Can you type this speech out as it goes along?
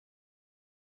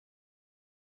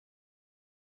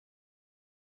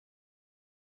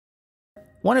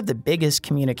One of the biggest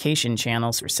communication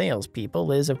channels for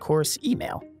salespeople is, of course,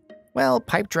 email. Well,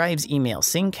 PipeDrive's email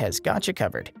sync has got you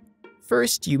covered.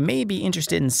 First, you may be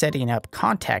interested in setting up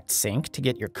Contact Sync to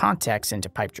get your contacts into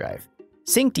PipeDrive.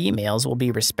 Synced emails will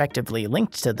be respectively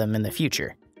linked to them in the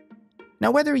future. Now,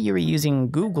 whether you're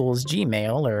using Google's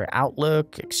Gmail or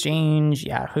Outlook, Exchange,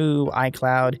 Yahoo,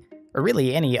 iCloud, or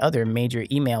really any other major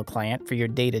email client for your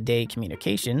day-to-day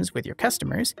communications with your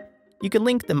customers, you can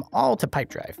link them all to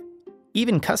PipeDrive.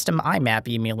 Even custom IMAP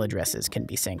email addresses can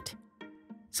be synced.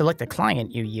 Select the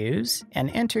client you use and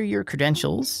enter your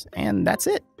credentials, and that's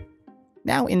it.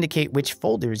 Now indicate which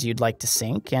folders you'd like to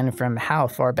sync and from how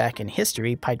far back in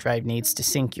history PipeDrive needs to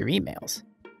sync your emails.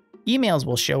 Emails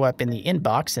will show up in the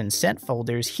inbox and sent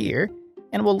folders here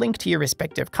and will link to your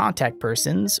respective contact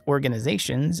persons,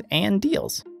 organizations, and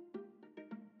deals.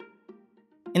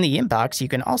 In the inbox, you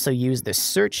can also use the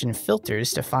search and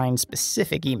filters to find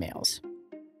specific emails.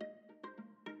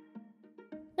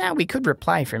 Now we could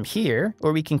reply from here,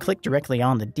 or we can click directly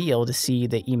on the deal to see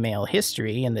the email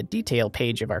history and the detail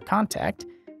page of our contact,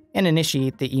 and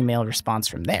initiate the email response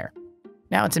from there.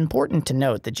 Now it's important to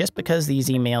note that just because these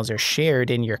emails are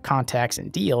shared in your contacts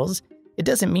and deals, it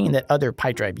doesn't mean that other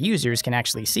PipeDrive users can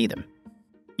actually see them.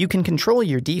 You can control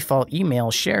your default email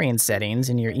sharing settings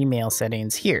in your email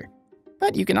settings here,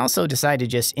 but you can also decide to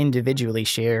just individually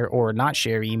share or not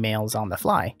share emails on the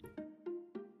fly.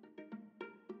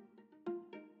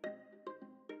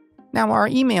 Now, our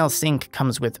email sync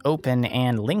comes with open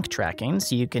and link tracking,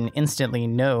 so you can instantly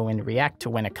know and react to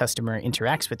when a customer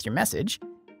interacts with your message.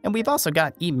 And we've also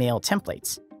got email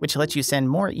templates, which lets you send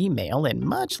more email in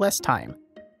much less time.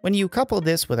 When you couple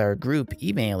this with our group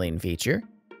emailing feature,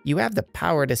 you have the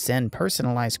power to send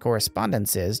personalized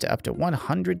correspondences to up to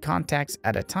 100 contacts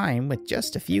at a time with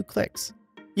just a few clicks.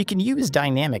 You can use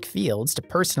dynamic fields to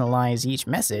personalize each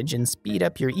message and speed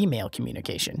up your email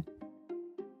communication.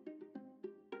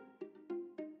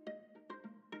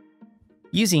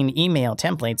 Using email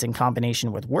templates in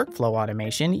combination with workflow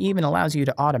automation even allows you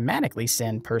to automatically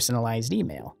send personalized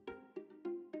email.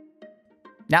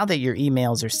 Now that your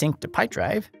emails are synced to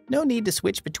PipeDrive, no need to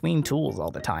switch between tools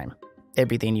all the time.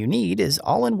 Everything you need is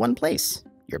all in one place,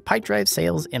 your PipeDrive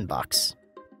sales inbox.